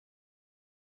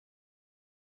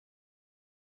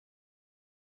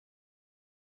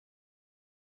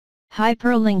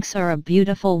Hyperlinks are a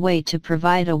beautiful way to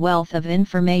provide a wealth of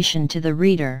information to the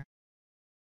reader.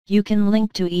 You can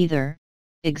link to either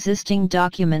existing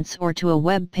documents or to a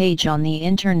web page on the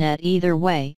internet. Either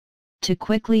way, to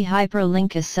quickly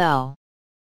hyperlink a cell,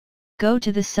 go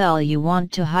to the cell you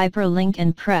want to hyperlink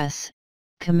and press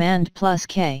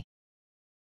Command+K.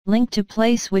 Link to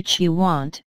place which you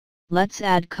want. Let's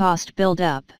add cost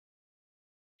build-up.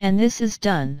 And this is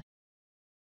done.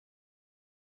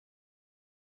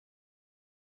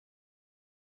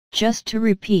 Just to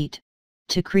repeat,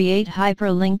 to create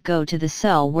hyperlink, go to the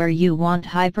cell where you want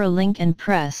hyperlink and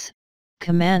press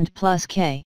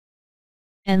Command+K.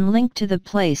 And link to the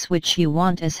place which you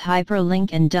want as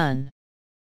hyperlink, and done.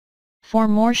 For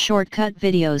more shortcut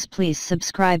videos, please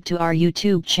subscribe to our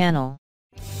YouTube channel.